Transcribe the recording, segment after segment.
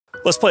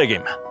Let's play a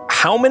game.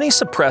 How many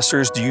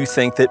suppressors do you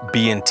think that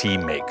B&T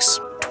makes?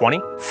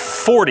 20?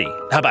 40?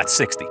 How about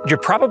 60? You're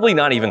probably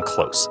not even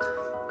close.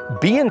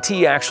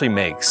 B&T actually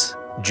makes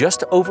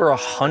just over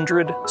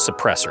 100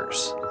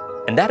 suppressors,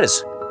 and that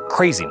is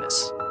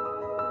craziness.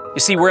 You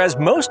see, whereas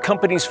most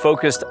companies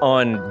focused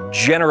on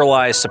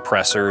generalized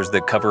suppressors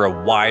that cover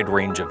a wide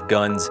range of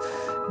guns,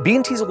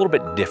 B&T is a little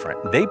bit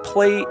different. They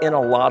play in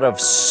a lot of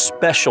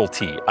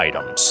specialty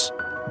items.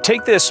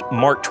 Take this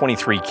Mark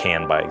 23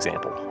 can, by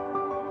example.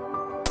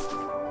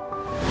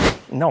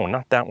 No,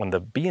 not that one, the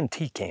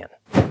B&T can.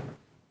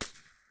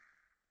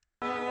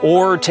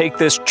 Or take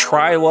this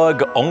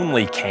tri-lug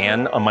only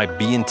can on my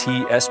B&T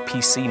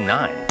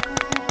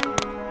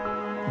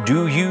SPC9.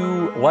 Do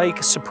you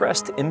like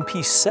suppressed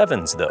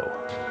MP7s though?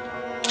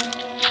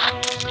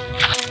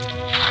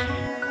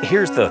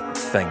 Here's the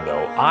thing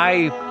though,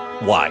 I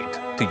lied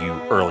to you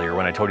earlier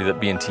when I told you that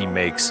B&T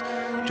makes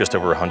just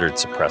over 100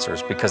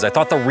 suppressors because I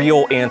thought the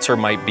real answer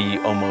might be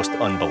almost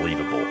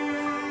unbelievable.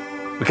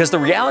 Because the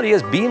reality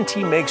is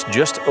B&T makes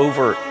just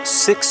over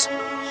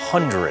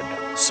 600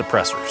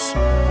 suppressors.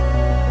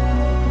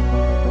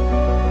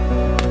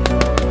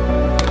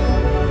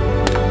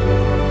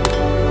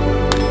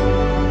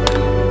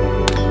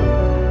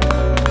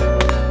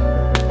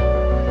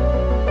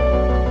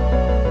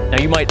 Now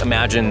you might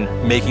imagine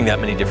making that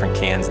many different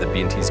cans that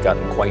B&T's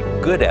gotten quite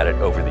good at it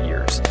over the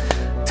years.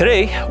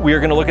 Today, we are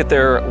gonna look at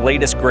their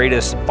latest,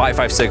 greatest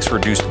 5.56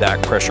 reduced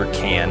back pressure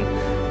can.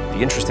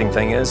 The interesting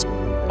thing is,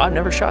 I've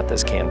never shot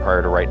this can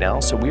prior to right now,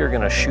 so we are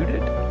gonna shoot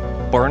it,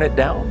 burn it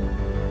down,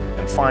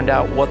 and find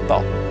out what the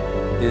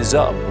is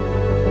up.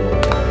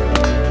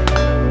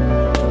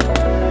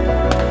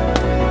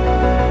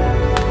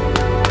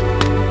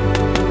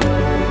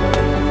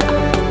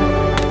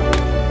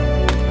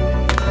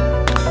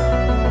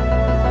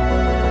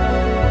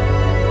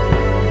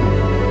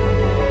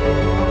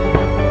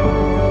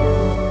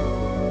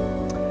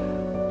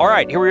 All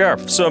right, here we are.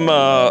 Some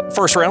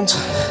first rounds.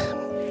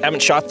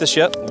 Haven't shot this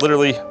yet,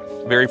 literally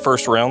very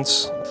first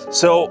rounds.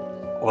 So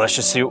let's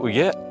just see what we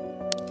get.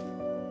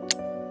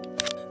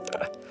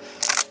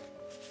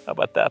 How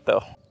about that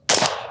though?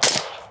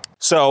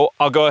 So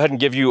I'll go ahead and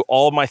give you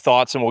all of my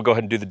thoughts and we'll go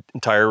ahead and do the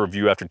entire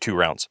review after 2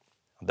 rounds.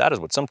 That is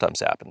what sometimes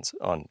happens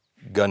on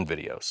gun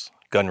videos,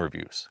 gun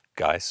reviews.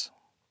 Guys,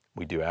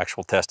 we do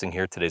actual testing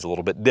here. Today's a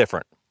little bit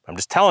different. I'm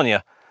just telling you,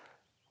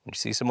 when you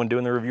see someone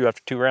doing the review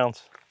after 2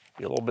 rounds,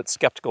 be a little bit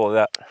skeptical of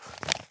that.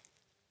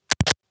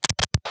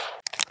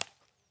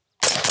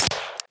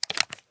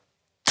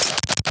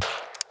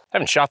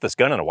 Haven't shot this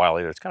gun in a while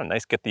either. It's kind of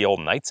nice to get the old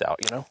nights out,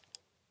 you know?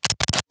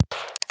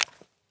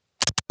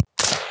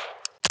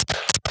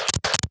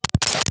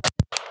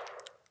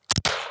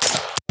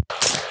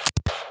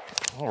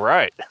 All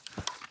right,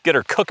 get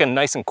her cooking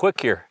nice and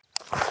quick here.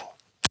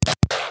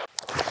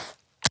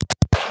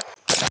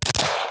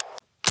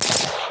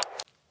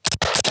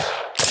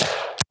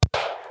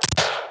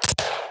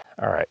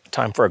 All right,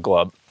 time for a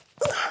glove.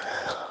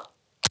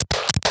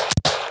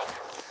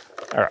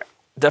 All right,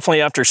 definitely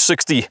after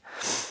 60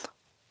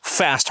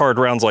 fast, hard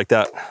rounds like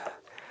that,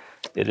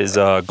 it is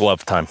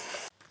glove time.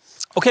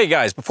 Okay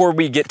guys, before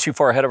we get too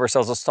far ahead of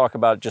ourselves, let's talk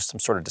about just some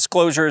sort of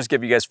disclosures,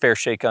 give you guys a fair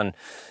shake on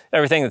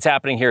everything that's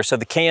happening here. So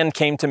the can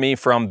came to me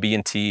from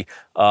B&T.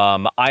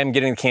 I'm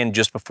getting the can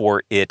just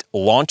before it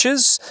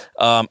launches.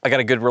 I got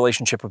a good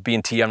relationship with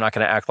B&T. I'm not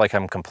gonna act like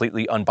I'm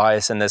completely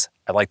unbiased in this.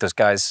 I like those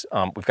guys.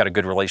 We've got a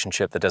good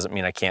relationship. That doesn't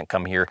mean I can't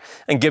come here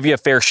and give you a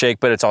fair shake,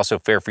 but it's also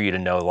fair for you to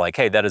know like,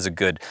 hey, that is a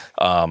good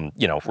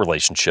you know,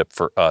 relationship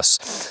for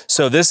us.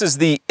 So this is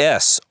the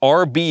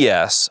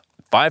SRBS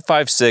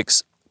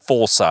 5.56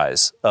 full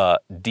size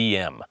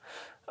DM.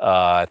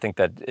 I think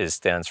that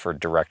stands for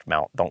direct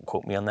mount. Don't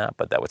quote me on that,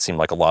 but that would seem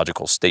like a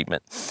logical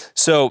statement.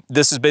 So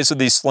this is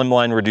basically the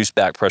slimline reduced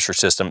back pressure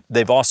system.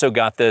 They've also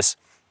got this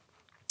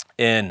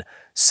in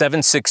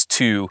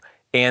 7.62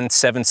 and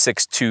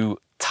 7.62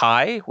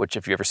 Ti, which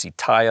if you ever see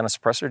Ti on a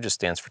suppressor, just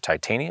stands for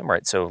titanium,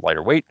 right? So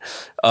lighter weight.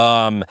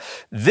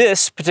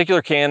 This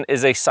particular can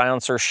is a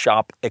Silencer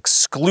Shop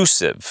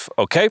exclusive,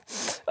 okay?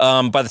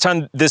 By the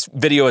time this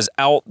video is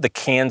out, the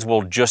cans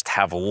will just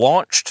have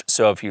launched.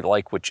 So if you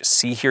like what you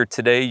see here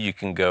today, you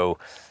can go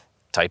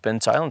type in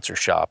Silencer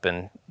Shop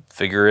and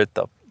figure it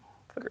the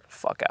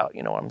fuck out,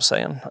 you know what I'm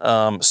saying?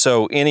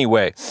 So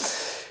anyway,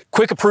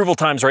 quick approval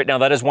times right now.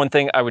 That is one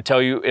thing I would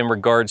tell you in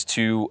regards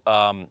to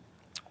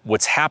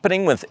what's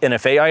happening with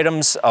NFA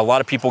items. A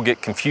lot of people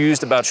get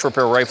confused about short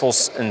barrel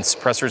rifles and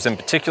suppressors in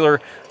particular.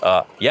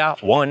 Yeah,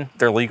 one,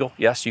 they're legal.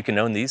 Yes, you can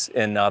own these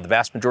in the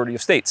vast majority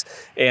of states.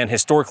 And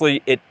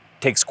historically, it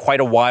takes quite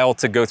a while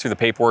to go through the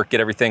paperwork, get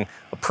everything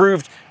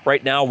approved.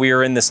 Right now, we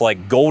are in this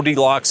like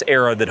Goldilocks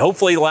era that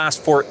hopefully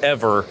lasts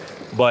forever,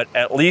 but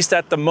at least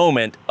at the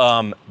moment,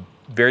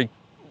 very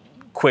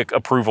quick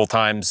approval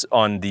times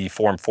on the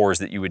Form 4s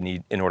that you would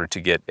need in order to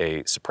get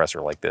a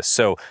suppressor like this.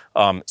 So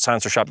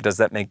Silencer Shop does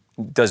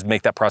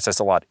make that process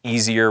a lot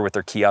easier with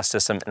their kiosk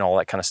system and all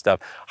that kind of stuff.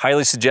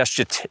 Highly suggest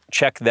you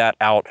check that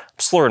out. I'm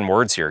slurring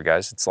words here,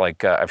 guys. It's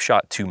like I've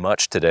shot too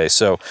much today,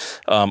 so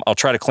I'll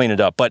try to clean it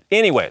up. But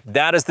anyway,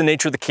 that is the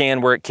nature of the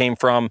can, where it came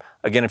from.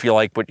 Again, if you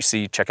like what you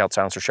see, check out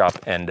Silencer Shop,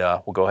 and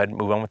we'll go ahead and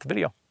move on with the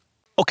video.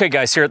 Okay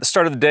guys, here at the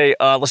start of the day,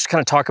 let's just kind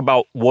of talk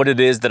about what it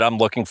is that I'm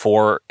looking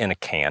for in a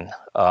can.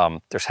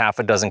 There's half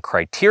a dozen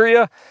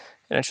criteria,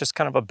 and it's just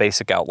kind of a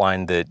basic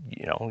outline that,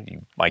 you know,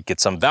 you might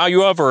get some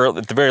value of, or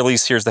at the very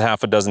least, here's the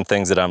half a dozen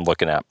things that I'm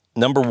looking at.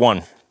 Number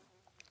one,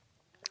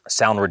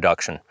 sound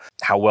reduction.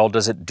 How well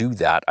does it do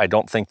that? I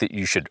don't think that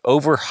you should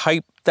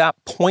overhype that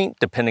point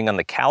depending on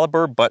the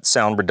caliber, but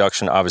sound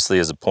reduction obviously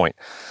is a point.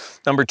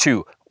 Number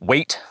two,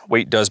 weight.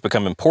 Weight does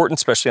become important,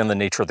 especially on the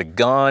nature of the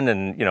gun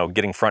and, you know,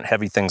 getting front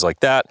heavy, things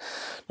like that.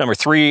 Number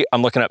three,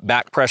 I'm looking at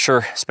back pressure,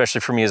 especially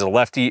for me as a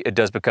lefty. It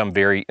does become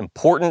very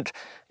important,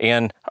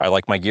 and I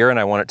like my gear and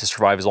I want it to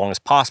survive as long as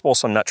possible,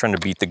 so I'm not trying to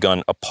beat the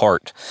gun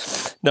apart.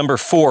 Number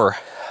four,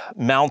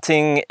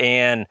 mounting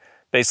and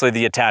basically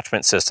the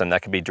attachment system.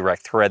 That could be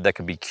direct thread, that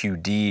could be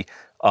QD,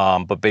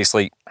 but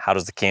basically, how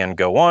does the can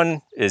go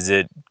on? Does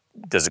it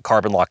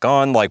carbon lock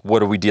on? Like,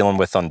 what are we dealing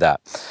with on that?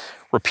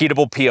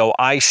 Repeatable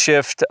POI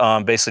shift,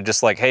 basically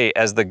just like, hey,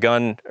 as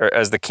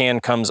the can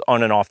comes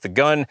on and off the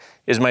gun,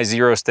 is my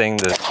zero staying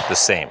the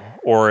same?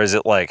 Or is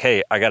it like,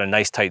 hey, I got a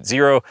nice tight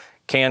zero,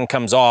 can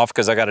comes off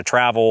because I got to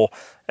travel,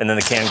 and then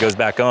the can goes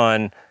back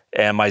on,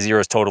 and my zero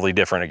is totally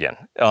different again.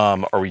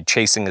 Are we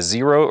chasing a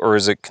zero, or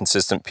is it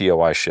consistent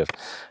POI shift?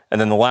 And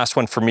then the last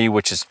one for me,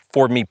 which is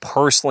for me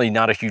personally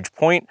not a huge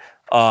point,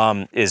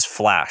 is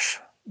flash.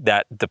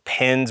 That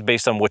depends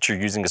based on what you're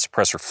using a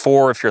suppressor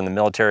for, if you're in the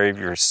military, if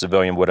you're a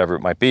civilian, whatever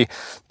it might be,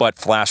 but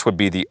flash would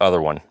be the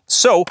other one.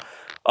 So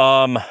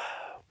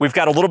we've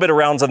got a little bit of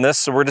rounds on this,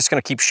 so we're just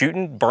gonna keep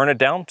shooting, burn it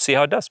down, see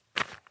how it does.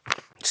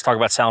 Let's talk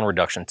about sound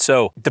reduction.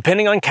 So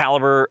depending on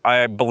caliber,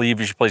 I believe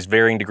you should place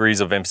varying degrees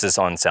of emphasis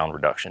on sound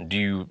reduction. Do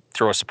you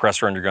throw a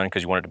suppressor on your gun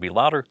because you want it to be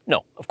louder?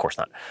 No, of course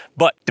not.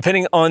 But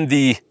depending on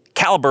the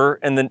caliber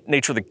and the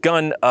nature of the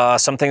gun,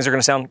 some things are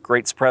gonna sound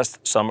great suppressed,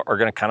 some are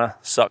gonna kind of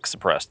suck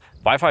suppressed.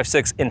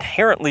 5.56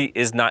 inherently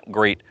is not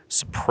great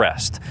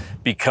suppressed,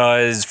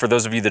 because for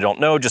those of you that don't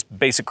know, just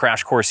basic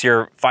crash course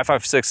here,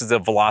 5.56 is a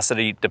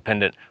velocity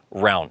dependent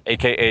round,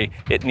 AKA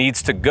it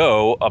needs to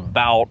go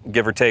about,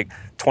 give or take,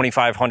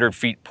 2,500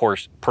 feet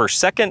per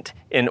second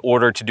in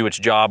order to do its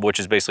job, which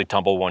is basically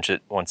tumble once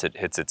it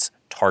hits its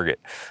target.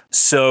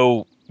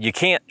 So you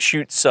can't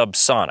shoot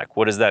subsonic.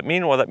 What does that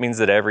mean? Well, that means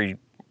that every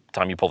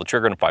time you pull the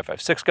trigger in a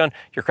 5.56 gun,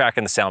 you're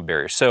cracking the sound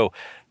barrier. So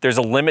there's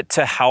a limit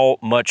to how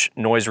much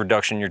noise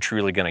reduction you're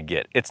truly gonna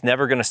get. It's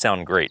never gonna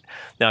sound great.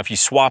 Now, if you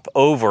swap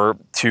over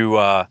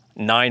to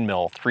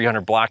 9mm,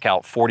 300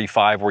 blackout,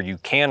 45, where you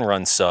can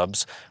run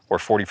subs, or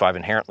 45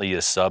 inherently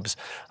is subs,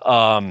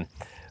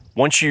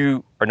 once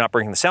you are not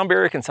breaking the sound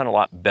barrier, it can sound a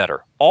lot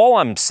better. All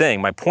I'm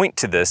saying, my point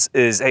to this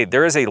is, hey,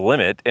 there is a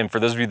limit, and for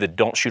those of you that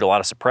don't shoot a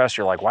lot of suppress,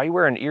 you're like, why are you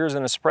wearing ears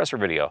in a suppressor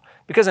video?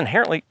 Because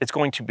inherently, it's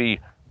going to be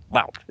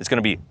loud. It's going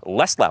to be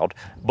less loud,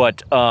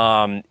 but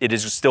it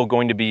is still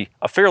going to be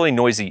a fairly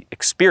noisy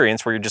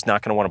experience where you're just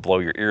not going to want to blow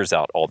your ears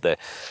out all day.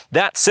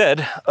 That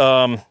said,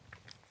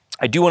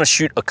 I do want to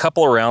shoot a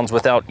couple of rounds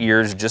without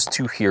ears just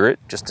to hear it,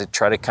 just to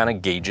try to kind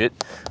of gauge it.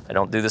 I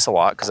don't do this a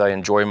lot because I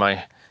enjoy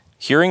my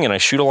hearing and I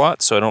shoot a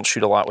lot, so I don't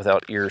shoot a lot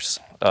without ears,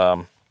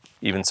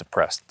 even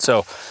suppressed.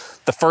 So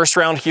the first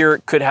round here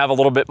could have a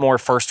little bit more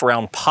first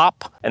round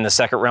pop, and the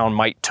second round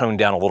might tone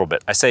down a little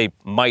bit. I say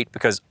might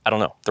because I don't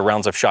know. The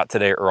rounds I've shot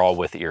today are all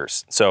with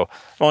ears. So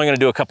I'm only gonna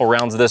do a couple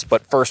rounds of this,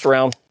 but first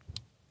round.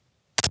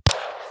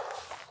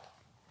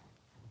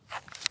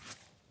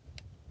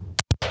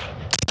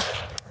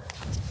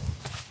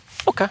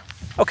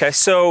 Okay,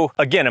 so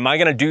again, am I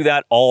gonna do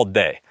that all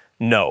day?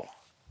 No.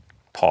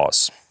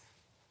 Pause.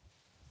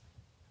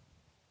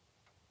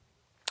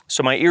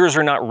 So my ears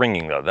are not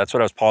ringing though. That's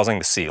what I was pausing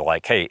to see.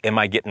 Like, hey, am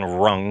I getting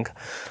rung?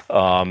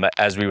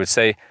 As we would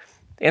say.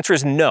 The answer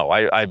is no,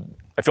 I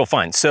feel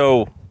fine.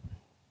 So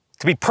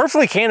to be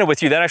perfectly candid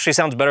with you, that actually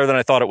sounds better than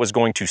I thought it was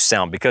going to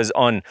sound, because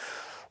on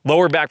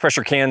lower back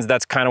pressure cans,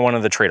 that's kind of one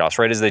of the trade-offs,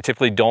 right? Is they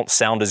typically don't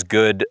sound as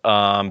good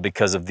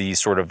because of the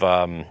sort of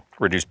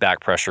reduced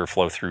back pressure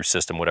flow through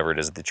system, whatever it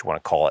is that you want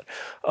to call it.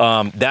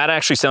 That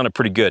actually sounded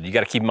pretty good. You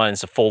got to keep in mind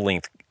it's a full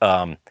length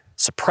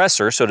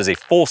suppressor, so it is a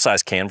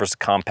full-size can versus a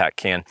compact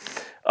can,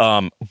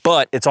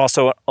 but it's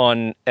also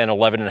on an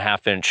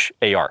 11.5-inch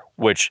AR,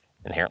 which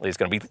inherently is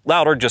going to be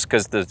louder just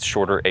because the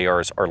shorter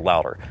ARs are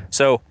louder.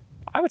 So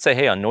I would say,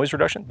 hey, on noise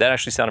reduction, that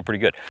actually sounded pretty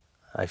good.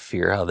 I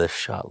fear how this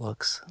shot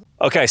looks.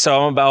 Okay,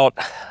 so I'm about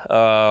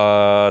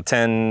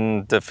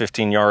 10 to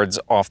 15 yards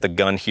off the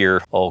gun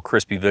here. Old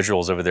Crispy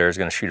Visuals over there is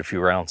going to shoot a few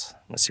rounds.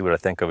 Let's see what I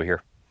think over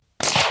here.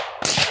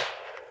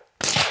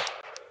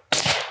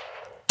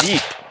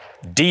 Deep.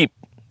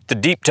 It's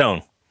a deep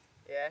tone.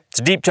 Yeah? It's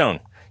a deep tone.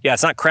 Yeah,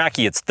 it's not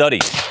cracky, it's thuddy.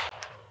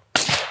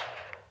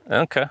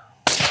 Okay.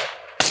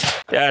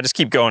 Yeah, just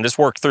keep going. Just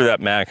work through that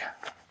mag.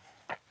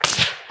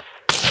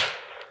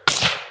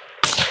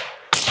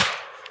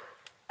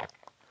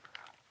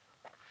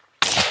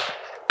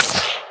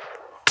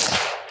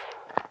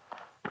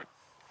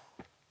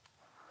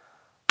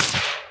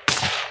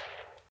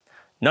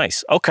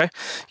 Nice, okay.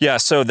 Yeah,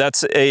 so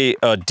that's a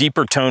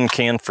deeper tone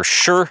can for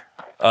sure.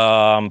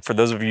 For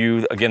those of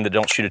you, again, that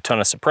don't shoot a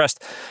ton of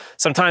suppressed,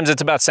 sometimes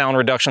it's about sound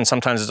reduction,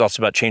 sometimes it's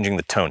also about changing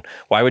the tone.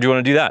 Why would you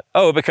want to do that?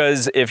 Oh,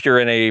 because if you're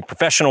in a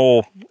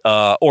professional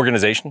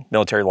organization,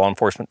 military, law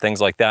enforcement,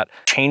 things like that,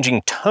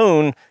 changing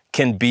tone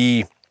can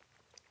be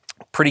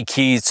pretty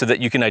key so that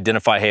you can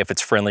identify, hey, if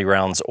it's friendly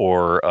rounds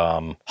or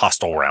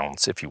hostile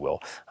rounds, if you will.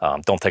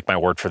 Don't take my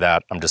word for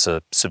that. I'm just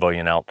a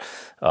civilian out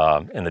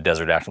in the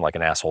desert acting like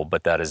an asshole,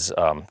 but that is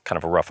kind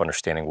of a rough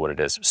understanding of what it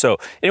is. So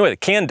anyway, the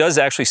can does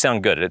actually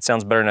sound good. It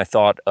sounds better than I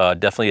thought.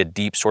 Definitely a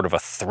deep, sort of a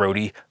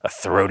throaty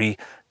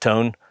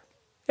tone.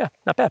 Yeah,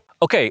 not bad.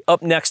 Okay,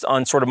 up next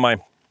on sort of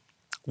my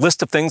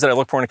list of things that I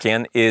look for in a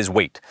can is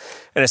weight.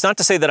 And it's not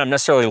to say that I'm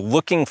necessarily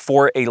looking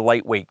for a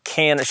lightweight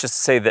can, it's just to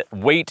say that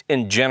weight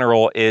in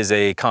general is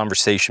a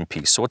conversation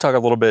piece. So we'll talk a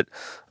little bit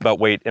about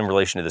weight in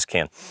relation to this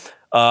can.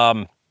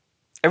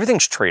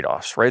 Everything's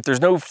trade-offs, right?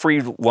 There's no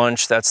free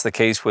lunch. That's the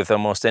case with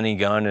almost any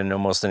gun and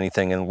almost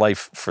anything in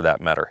life for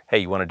that matter. Hey,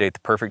 you want to date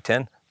the perfect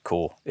 10?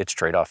 Cool, it's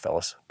trade-off,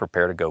 fellas.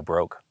 Prepare to go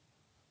broke.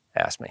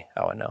 Ask me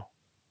how I know.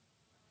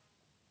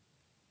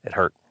 It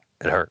hurt,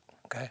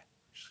 okay?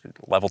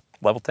 Level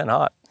 10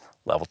 hot,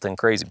 level 10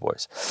 crazy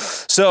boys.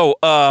 So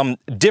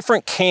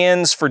different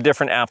cans for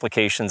different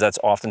applications. That's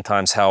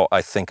oftentimes how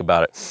I think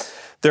about it.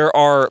 There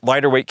are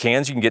lighter weight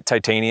cans. You can get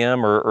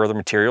titanium or other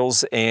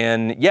materials,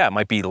 and yeah, it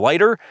might be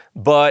lighter,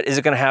 but is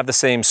it going to have the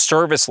same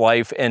service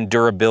life and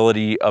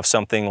durability of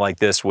something like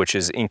this, which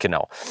is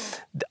Inconel?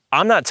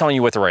 I'm not telling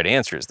you what the right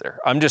answer is there.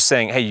 I'm just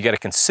saying, hey, you got to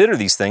consider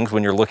these things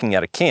when you're looking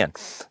at a can.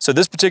 So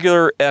this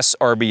particular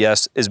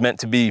SRBS is meant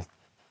to be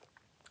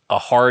a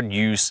hard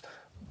use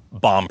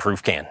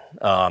bomb-proof can.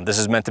 This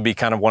is meant to be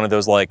kind of one of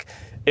those like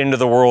end of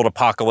the world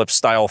apocalypse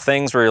style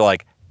things where you're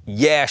like,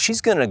 yeah, she's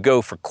gonna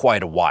go for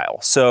quite a while.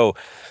 So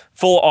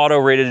full auto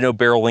rated, no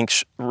barrel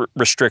length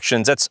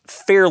restrictions. That's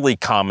fairly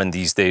common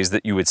these days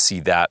that you would see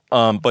that.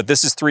 But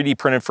this is 3D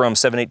printed from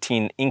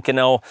 718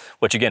 Inconel,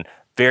 which again,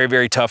 very,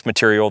 very tough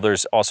material.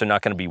 There's also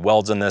not going to be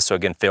welds in this. So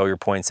again, failure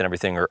points and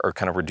everything are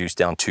kind of reduced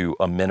down to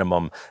a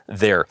minimum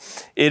there.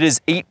 It is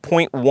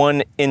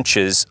 8.1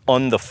 inches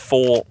on the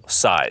full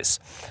size.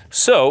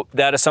 So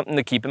that is something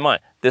to keep in mind.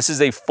 This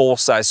is a full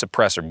size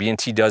suppressor.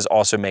 B&T does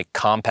also make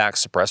compact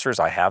suppressors.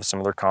 I have some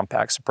of their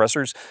compact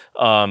suppressors,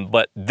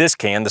 but this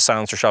can, the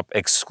Silencer Shop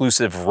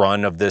exclusive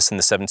run of this in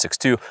the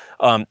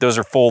 7.62, those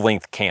are full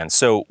length cans.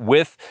 So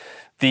with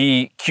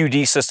the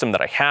QD system that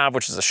I have,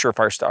 which is a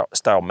Surefire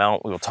style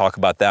mount, we will talk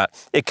about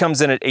that. It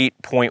comes in at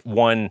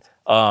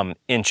 8.1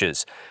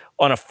 inches.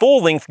 On a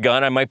full length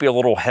gun, I might be a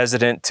little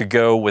hesitant to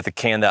go with a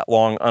can that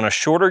long. On a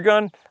shorter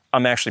gun,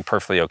 I'm actually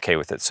perfectly okay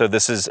with it. So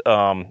this is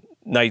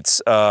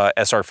Knight's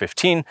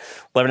SR15,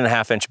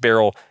 11.5 inch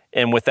barrel.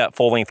 And with that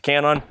full length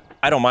can on,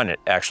 I don't mind it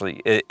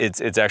actually.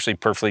 It's actually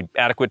perfectly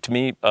adequate to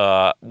me.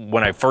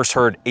 When I first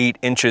heard 8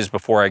 inches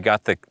before I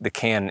got the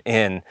can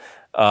in,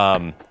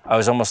 I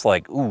was almost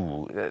like,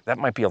 ooh, that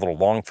might be a little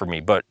long for me,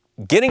 but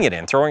getting it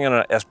in, throwing it on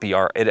an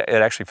SBR, it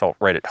actually felt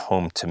right at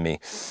home to me.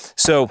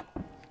 So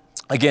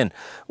again,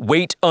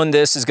 weight on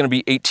this is going to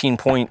be 18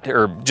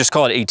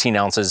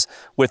 ounces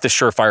with the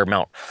Surefire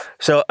mount.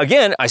 So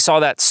again, I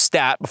saw that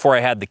stat before I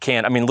had the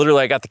can. I mean,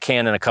 literally I got the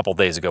can in a couple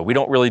days ago. We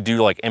don't really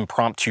do like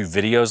impromptu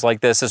videos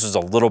like this. This was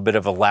a little bit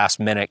of a last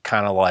minute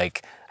kind of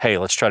like, hey,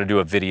 let's try to do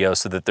a video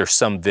so that there's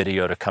some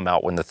video to come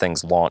out when the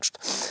thing's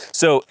launched.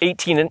 So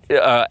 18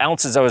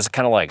 ounces, I was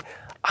kind of like,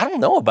 I don't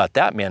know about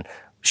that, man.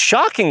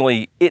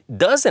 Shockingly, it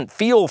doesn't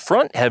feel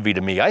front heavy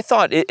to me. I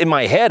thought in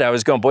my head, I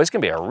was going, boy, it's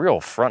gonna be a real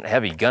front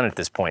heavy gun at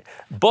this point.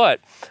 But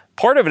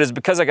part of it is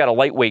because I got a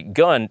lightweight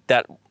gun,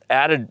 that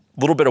added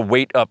little bit of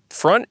weight up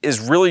front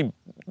is really,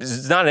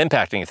 it's not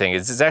impacting anything.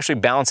 It's actually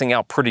balancing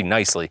out pretty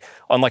nicely.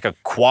 On like a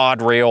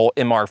quad rail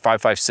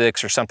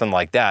MR556 or something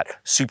like that,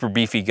 super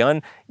beefy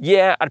gun,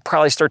 yeah, I'd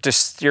probably start to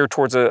steer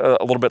towards a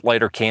little bit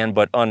lighter can,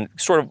 but on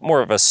sort of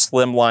more of a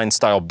slimline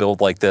style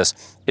build like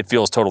this, it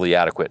feels totally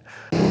adequate.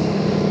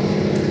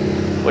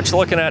 What you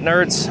looking at,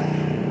 nerds?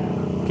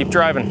 Keep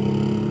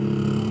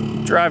driving.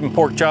 Keep driving,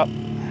 pork chop.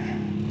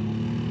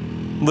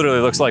 Literally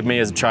looks like me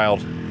as a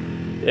child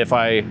if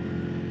I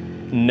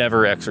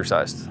never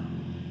exercised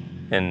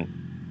and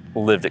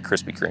lived at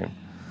Krispy Kreme.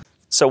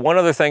 So one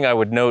other thing I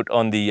would note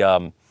on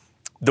the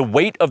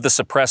weight of the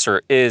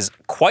suppressor is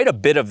quite a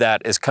bit of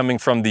that is coming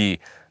from the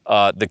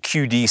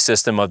QD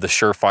system of the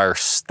Surefire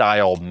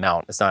style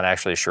mount. It's not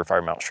actually a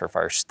Surefire mount,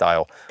 Surefire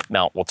style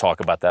mount. We'll talk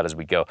about that as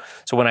we go.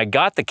 So when I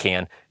got the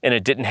can and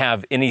it didn't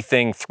have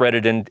anything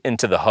threaded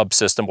into the hub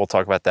system, we'll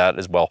talk about that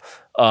as well.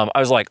 I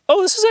was like,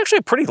 oh, this is actually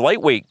a pretty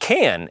lightweight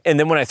can. And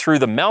then when I threw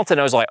the mount in,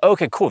 I was like,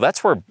 okay, cool.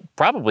 That's where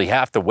probably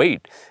half the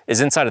weight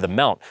is inside of the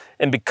mount.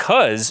 And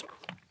because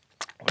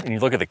and you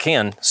look at the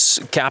can,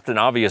 Captain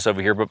Obvious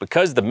over here, but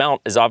because the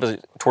mount is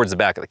obviously towards the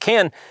back of the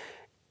can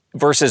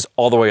versus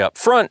all the way up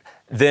front,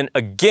 then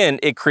again,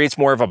 it creates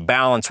more of a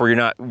balance where you're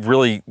not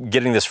really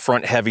getting this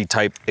front heavy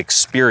type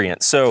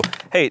experience. So,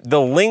 hey, the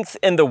length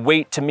and the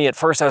weight to me at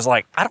first, I was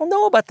like, I don't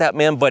know about that,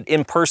 man, but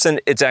in person,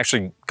 it's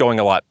actually going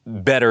a lot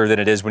better than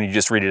it is when you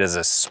just read it as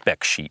a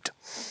spec sheet.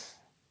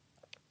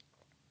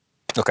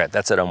 Okay,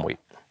 that's it on weight.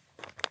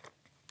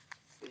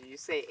 Did you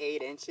say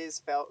 8 inches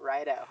felt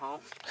right at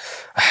home?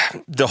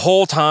 The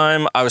whole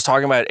time I was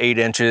talking about 8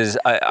 inches,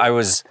 I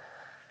was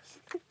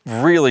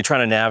really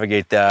trying to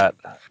navigate that,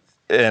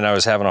 and I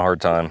was having a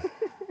hard time.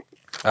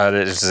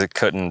 It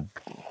couldn't,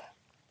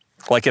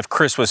 like if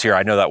Chris was here,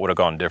 I know that would have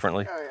gone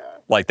differently. Oh yeah.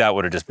 Like that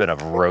would have just been a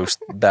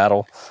roast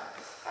battle.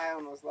 I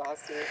almost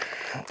lost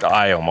it.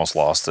 I almost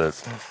lost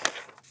it.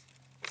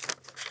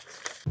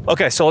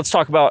 Okay, so let's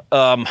talk about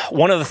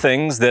one of the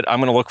things that I'm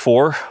gonna look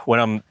for when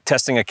I'm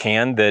testing a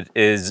can that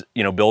is,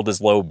 you know, billed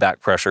as low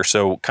back pressure.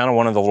 So kind of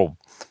one of the little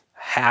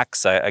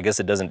hacks, I guess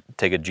it doesn't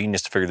take a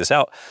genius to figure this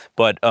out,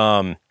 but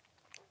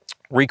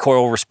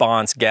recoil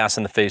response, gas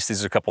in the face,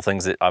 these are a couple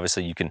things that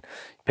obviously you can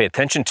pay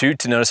attention to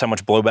notice how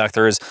much blowback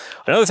there is.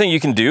 Another thing you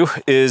can do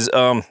is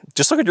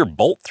just look at your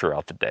bolt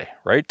throughout the day,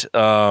 right?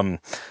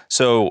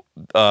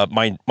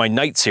 My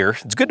nights here,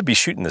 it's good to be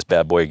shooting this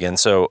bad boy again.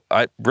 So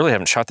I really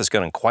haven't shot this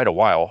gun in quite a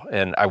while.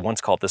 And I once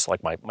called this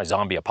like my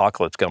zombie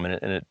apocalypse gun,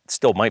 and it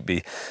still might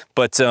be.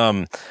 But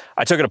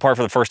I took it apart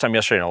for the first time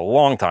yesterday in a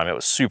long time. It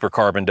was super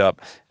carboned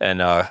up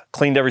and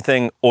cleaned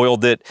everything,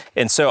 oiled it.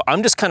 And so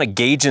I'm just kind of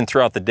gauging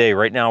throughout the day.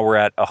 Right now we're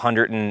at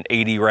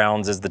 180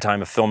 rounds is the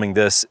time of filming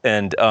this.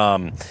 And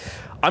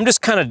I'm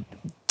just kind of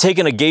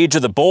taking a gauge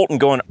of the bolt and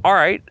going, all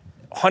right,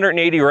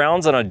 180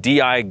 rounds on a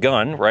DI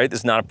gun, right? This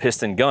is not a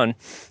piston gun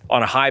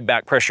on a high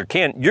back pressure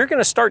can. You're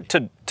gonna start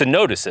to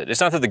notice it. It's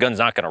not that the gun's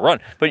not gonna run,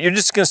 but you're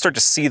just gonna start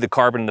to see the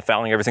carbon, the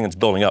fouling, everything that's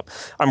building up.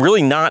 I'm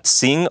really not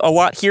seeing a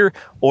lot here.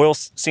 Oil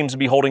seems to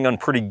be holding on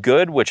pretty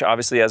good, which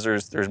obviously as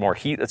there's more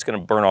heat, that's gonna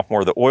burn off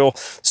more of the oil.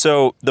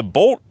 So the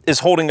bolt is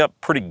holding up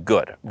pretty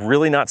good.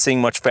 Really not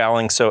seeing much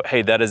fouling. So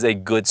hey, that is a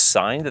good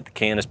sign that the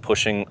can is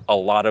pushing a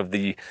lot of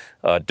the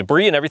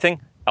debris and everything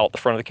out the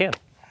front of the can.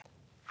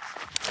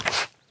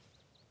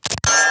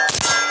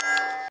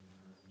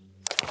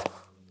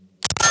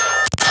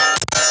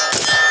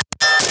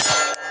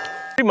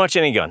 Pretty much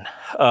any gun.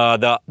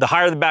 The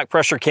higher the back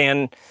pressure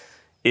can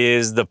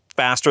is, the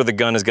faster the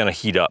gun is gonna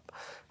heat up.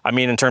 I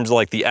mean, in terms of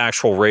like the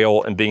actual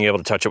rail and being able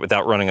to touch it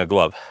without running a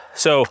glove.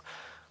 So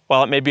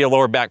while it may be a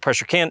lower back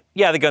pressure can,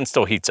 yeah, the gun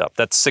still heats up.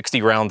 That's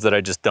 60 rounds that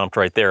I just dumped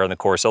right there in the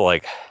course of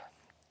like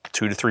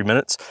 2 to 3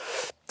 minutes.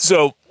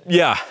 So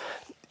yeah,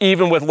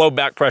 even with low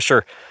back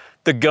pressure,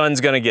 the gun's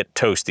gonna get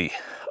toasty.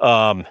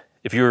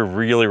 If you're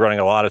really running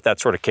a lot at that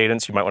sort of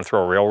cadence, you might wanna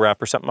throw a rail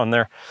wrap or something on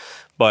there.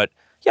 But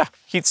yeah,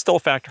 heat's still a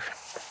factor.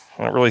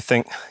 I don't really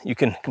think you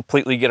can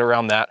completely get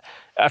around that.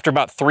 After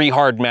about 3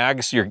 hard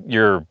mags,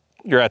 you're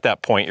at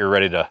that point, you're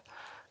ready to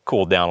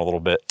cool down a little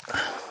bit.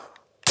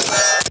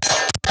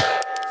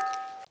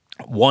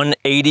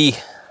 180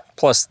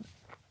 plus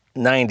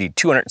 90,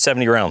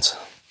 270 rounds.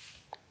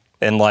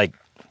 And like,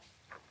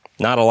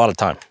 not a lot of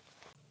time.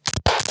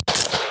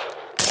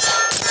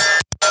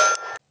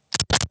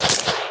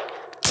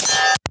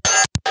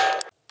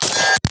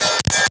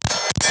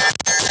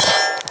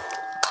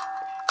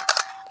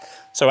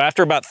 So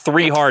after about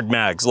 3 hard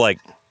mags, like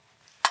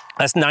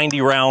that's 90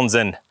 rounds,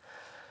 and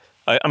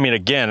I mean,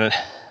 again,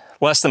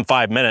 less than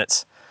 5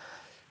 minutes,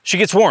 she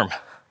gets warm,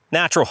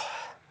 natural.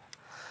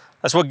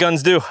 That's what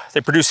guns do.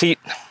 They produce heat.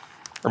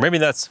 Or maybe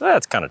that's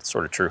kind of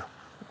sort of true.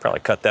 Probably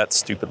cut that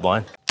stupid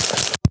line.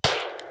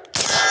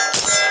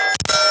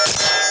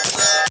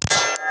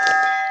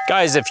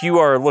 Guys, if you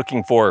are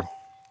looking for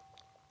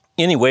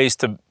any ways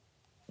to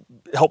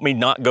help me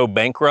not go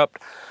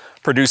bankrupt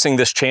producing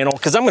this channel,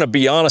 because I'm gonna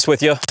be honest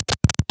with you,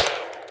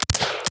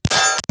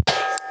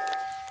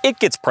 it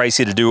gets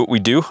pricey to do what we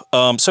do.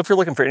 So if you're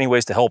looking for any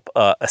ways to help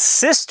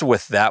assist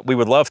with that, we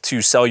would love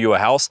to sell you a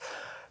house,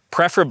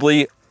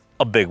 preferably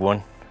a big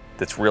one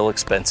that's real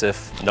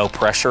expensive, no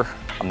pressure.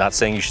 I'm not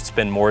saying you should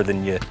spend more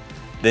than you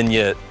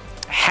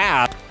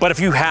have, but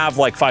if you have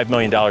like $5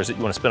 million that you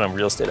want to spend on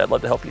real estate, I'd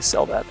love to help you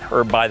sell that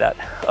or buy that.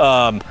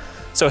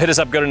 So hit us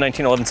up, go to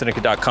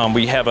 1911syndicate.com.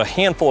 We have a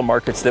handful of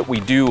markets that we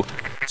do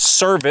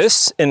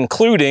service,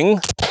 including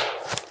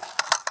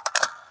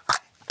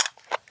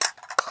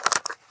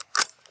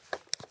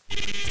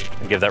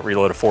give that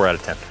reload a 4 out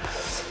of 10,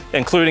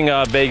 including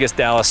Vegas,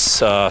 Dallas,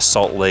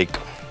 Salt Lake, a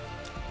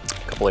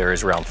couple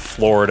areas around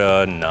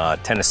Florida and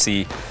Tennessee.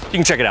 You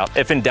can check it out.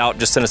 If in doubt,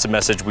 just send us a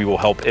message. We will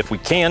help if we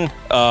can.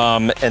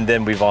 And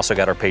then we've also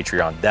got our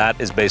Patreon.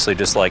 That is basically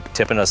just like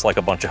tipping us like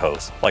a bunch of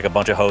hoes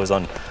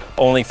on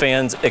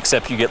OnlyFans,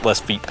 except you get less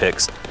feet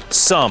pics.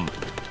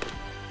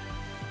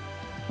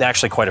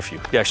 Actually quite a few.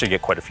 You actually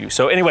get quite a few.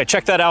 So anyway,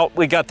 check that out.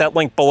 We got that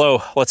link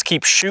below. Let's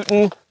keep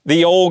shooting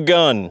the old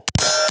gun.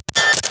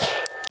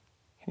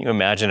 Can you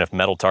imagine if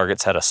metal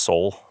targets had a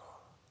soul?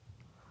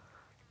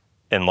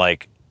 And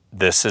like,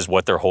 this is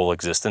what their whole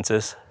existence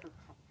is?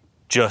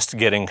 just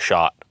getting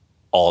shot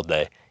all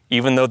day.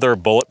 Even though they're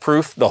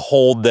bulletproof, the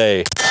whole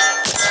day,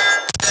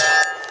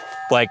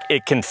 like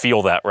it can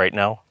feel that right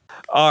now.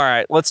 All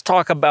right, let's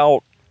talk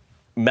about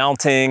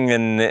mounting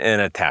and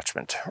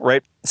attachment,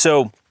 right?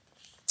 So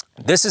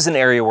this is an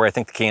area where I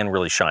think the can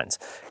really shines.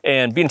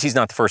 And B&T's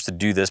not the first to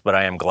do this, but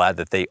I am glad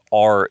that they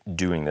are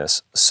doing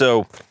this.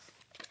 So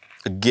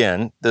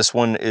again, this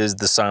one is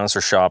the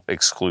Silencer Shop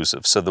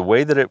exclusive. So the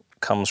way that it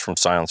comes from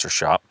Silencer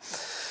Shop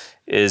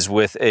is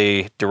with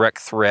a direct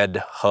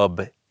thread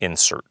hub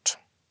insert,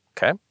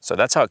 okay? So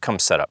that's how it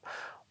comes set up.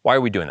 Why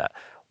are we doing that?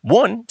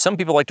 One, some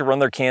people like to run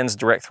their cans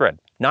direct thread.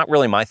 Not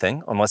really my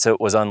thing, unless it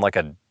was on like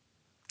a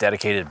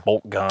dedicated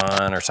bolt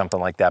gun or something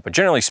like that. But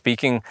generally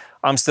speaking,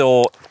 I'm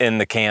still in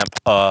the camp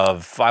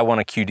of I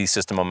want a QD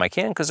system on my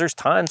can because there's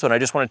times when I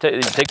just want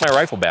to take my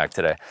rifle bag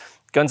today.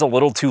 Gun's a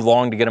little too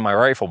long to get in my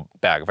rifle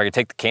bag. If I could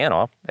take the can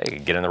off, hey,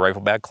 get in the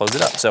rifle bag, close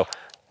it up. So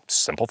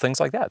simple things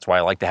like that. That's why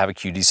I like to have a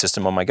QD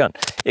system on my gun.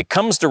 It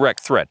comes direct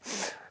thread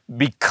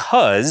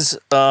because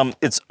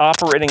it's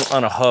operating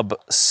on a hub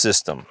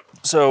system.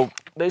 So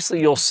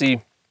basically you'll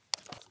see,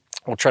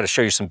 we'll try to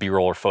show you some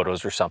B-roll or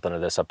photos or something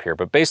of this up here,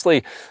 but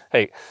basically,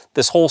 hey,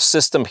 this whole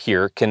system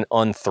here can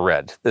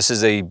unthread. This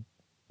is a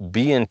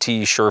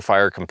B&T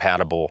Surefire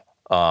compatible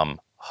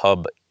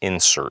hub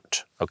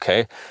insert,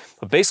 okay?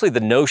 But basically the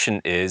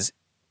notion is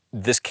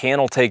this can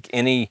will take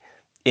any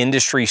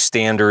industry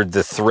standard,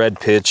 the thread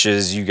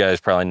pitches, you guys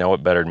probably know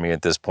it better than me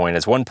at this point.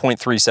 It's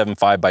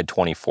 1.375 by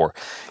 24.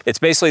 It's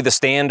basically the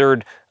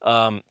standard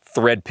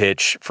thread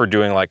pitch for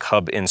doing like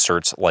hub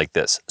inserts like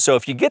this. So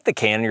if you get the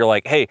can and you're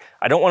like, hey,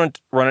 I don't want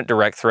to run it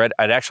direct thread,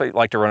 I'd actually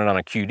like to run it on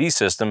a QD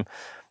system.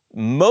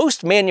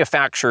 Most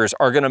manufacturers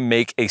are going to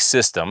make a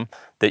system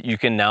that you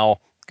can now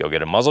go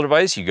get a muzzle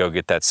device, you go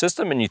get that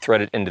system and you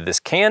thread it into this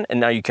can and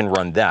now you can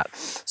run that.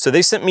 So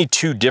they sent me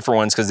two different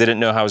ones because they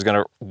didn't know how I was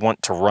going to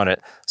want to run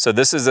it. So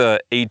this is a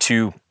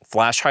A2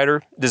 flash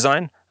hider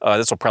design.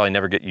 This will probably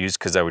never get used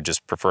because I would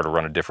just prefer to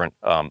run a different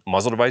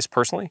muzzle device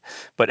personally.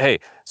 But hey,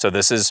 so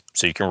this is,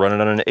 so you can run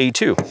it on an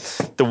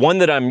A2. The one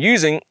that I'm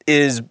using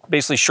is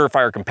basically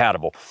Surefire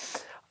compatible.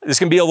 This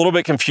can be a little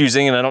bit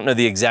confusing and I don't know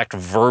the exact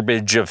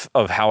verbiage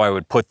of how I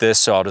would put this,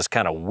 so I'll just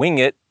kind of wing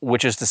it,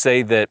 which is to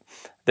say that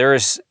there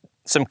is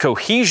some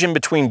cohesion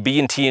between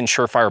B&T and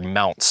Surefire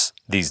mounts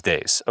these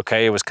days,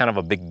 okay? It was kind of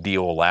a big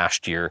deal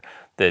last year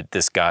that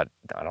this got,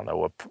 I don't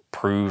know,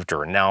 approved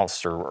or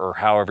announced or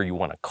however you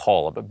want to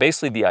call it. But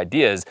basically the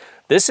idea is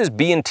this is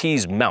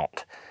B&T's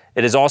mount.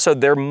 It is also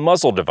their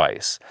muzzle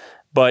device,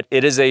 but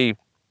it is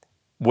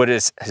what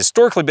has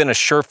historically been a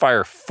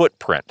Surefire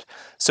footprint.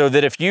 So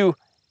that if you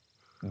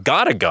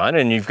got a gun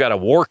and you've got a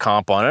war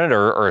comp on it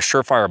or a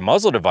Surefire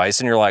muzzle device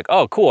and you're like,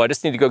 oh cool, I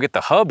just need to go get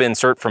the hub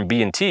insert from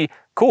B&T,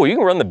 cool, you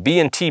can run the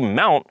B&T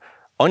mount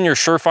on your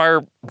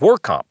Surefire war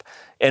comp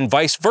and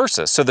vice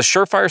versa. So the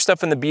Surefire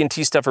stuff and the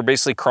B&T stuff are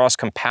basically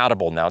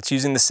cross-compatible now. It's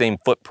using the same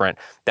footprint.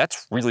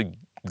 That's really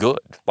good.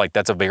 Like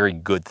that's a very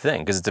good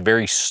thing because it's a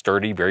very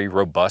sturdy, very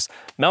robust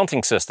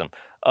mounting system.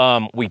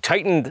 We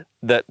tightened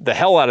the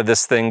hell out of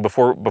this thing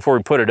before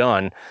we put it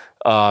on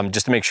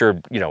just to make sure,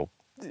 you know,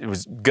 it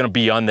was going to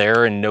be on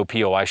there and no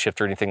POI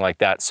shift or anything like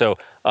that. So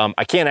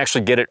I can't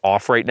actually get it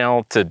off right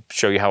now to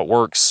show you how it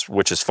works,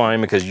 which is fine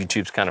because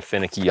YouTube's kind of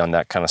finicky on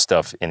that kind of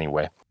stuff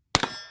anyway.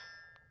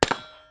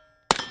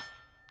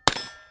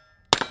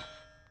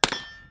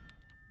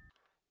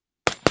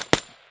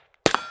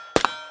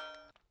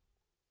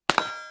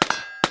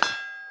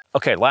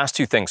 Okay, last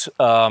two things.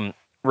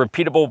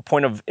 Repeatable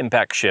point of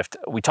impact shift.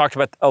 We talked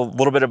about a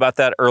little bit about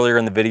that earlier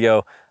in the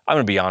video. I'm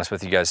gonna be honest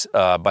with you guys,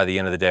 by the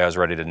end of the day, I was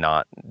ready to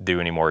not do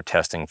any more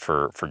testing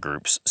for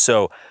groups.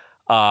 So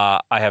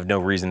I have no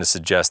reason to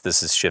suggest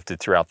this is shifted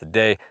throughout the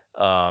day.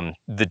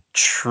 The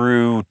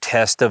true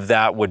test of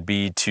that would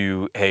be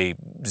to, hey,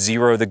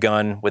 zero the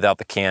gun without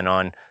the can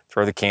on,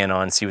 throw the can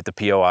on, see what the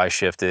POI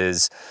shift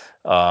is.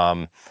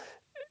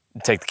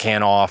 Take the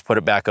can off, put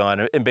it back on,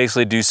 and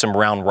basically do some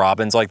round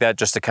robins like that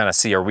just to kind of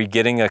see, are we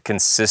getting a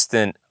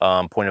consistent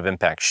point of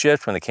impact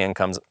shift when the can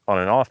comes on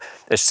and off?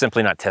 It's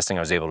simply not testing I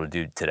was able to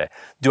do today.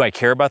 Do I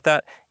care about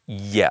that?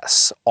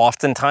 Yes.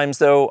 Oftentimes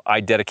though, I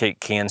dedicate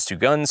cans to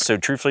guns. So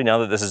truthfully, now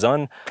that this is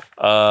on,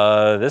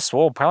 this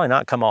will probably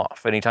not come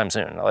off anytime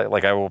soon.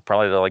 Like I will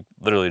probably like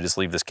literally just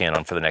leave this can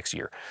on for the next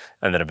year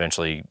and then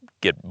eventually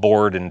get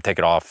bored and take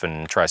it off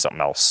and try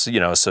something else, you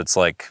know? So it's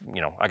like,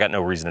 you know, I got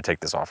no reason to take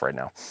this off right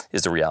now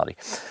is the reality.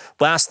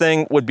 Last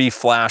thing would be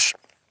flash.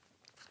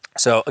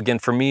 So again,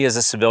 for me as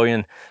a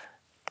civilian,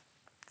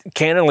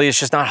 candidly, it's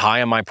just not high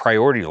on my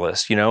priority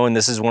list, you know, and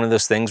this is one of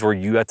those things where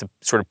you have to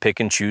sort of pick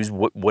and choose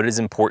what is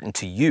important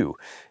to you.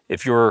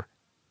 If you're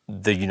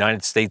the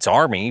United States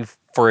Army,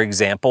 for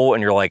example,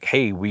 and you're like,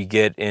 hey, we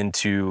get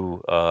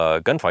into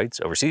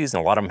gunfights overseas,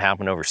 and a lot of them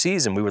happen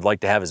overseas, and we would like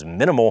to have as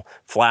minimal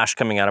flash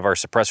coming out of our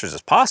suppressors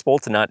as possible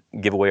to not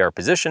give away our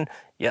position.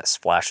 Yes,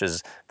 flash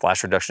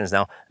reduction is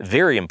now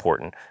very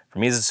important. For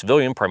me as a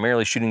civilian,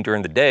 primarily shooting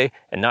during the day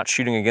and not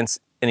shooting against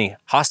any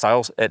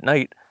hostiles at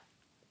night,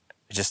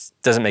 it just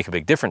doesn't make a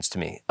big difference to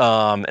me.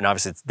 And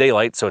obviously it's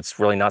daylight, so it's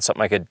really not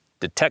something I could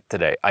detect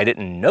today. I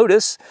didn't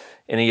notice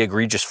any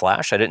egregious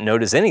flash. I didn't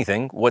notice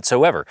anything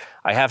whatsoever.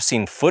 I have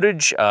seen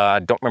footage, I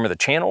don't remember the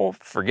channel,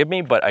 forgive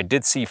me, but I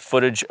did see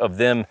footage of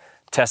them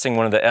testing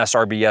one of the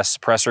SRBS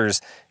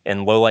suppressors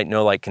in low light,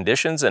 no light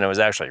conditions, and it was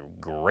actually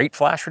great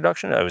flash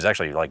reduction. It was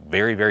actually like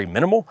very, very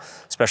minimal,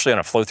 especially on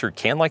a flow through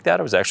can like that.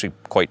 It was actually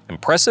quite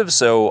impressive.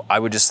 So I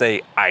would just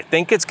say, I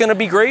think it's gonna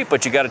be great,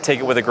 but you gotta take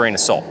it with a grain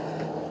of salt.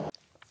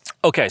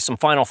 Okay, some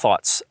final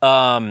thoughts.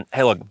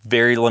 Hey, look,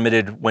 very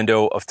limited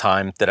window of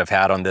time that I've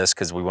had on this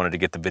because we wanted to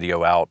get the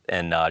video out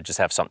and just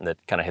have something that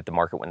kind of hit the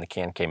market when the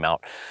can came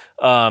out.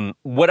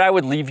 What I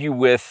would leave you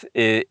with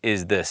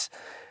is this.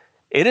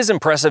 It is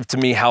impressive to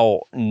me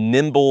how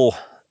nimble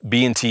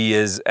B&T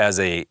is as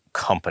a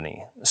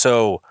company.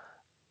 So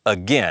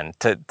again,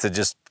 to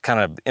just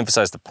kind of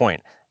emphasize the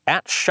point,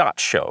 at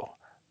SHOT Show,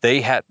 they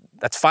had,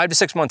 that's 5 to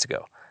 6 months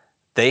ago,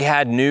 they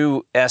had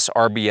new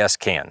SRBS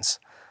cans.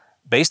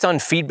 Based on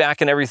feedback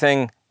and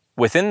everything,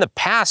 within the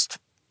past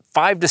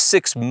 5 to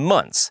 6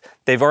 months,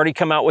 they've already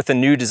come out with a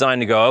new design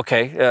to go,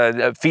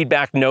 okay,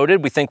 feedback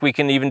noted, we think we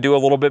can even do a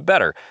little bit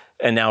better.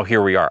 And now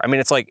here we are. I mean,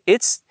 it's like,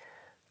 it's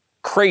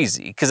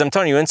crazy, because I'm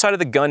telling you, inside of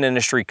the gun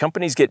industry,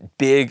 companies get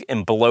big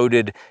and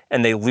bloated,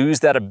 and they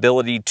lose that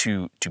ability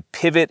to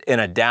pivot and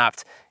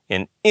adapt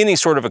in any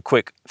sort of a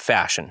quick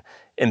fashion.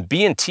 And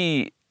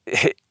B&T,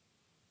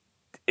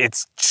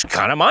 it's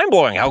kind of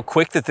mind-blowing how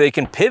quick that they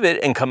can pivot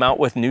and come out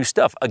with new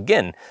stuff.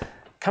 Again,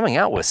 coming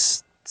out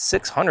with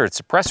 600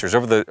 suppressors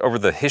over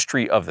the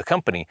history of the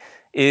company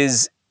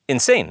is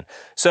insane.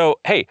 So,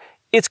 hey,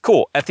 it's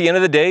cool. At the end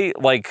of the day,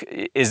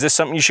 like, is this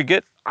something you should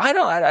get? I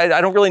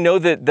don't really know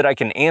that I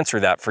can answer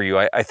that for you.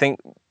 I think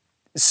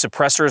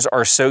suppressors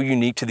are so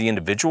unique to the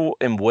individual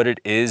and what it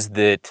is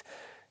that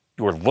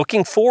you're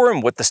looking for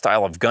and what the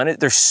style of gun is.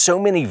 There's so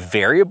many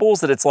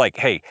variables that it's like,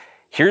 hey,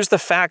 here's the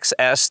facts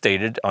as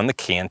stated on the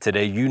can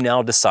today. You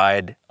now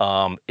decide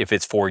if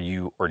it's for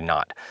you or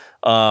not.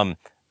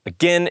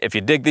 Again, if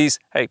you dig these,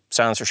 hey,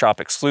 Silencer Shop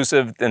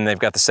exclusive. Then they've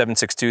got the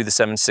 7.62, the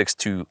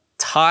 7.62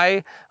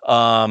 tie.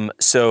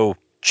 So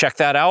check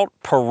that out,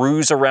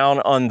 peruse around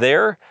on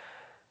there.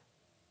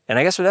 And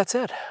I guess with that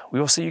said,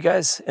 we will see you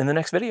guys in the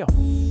next video.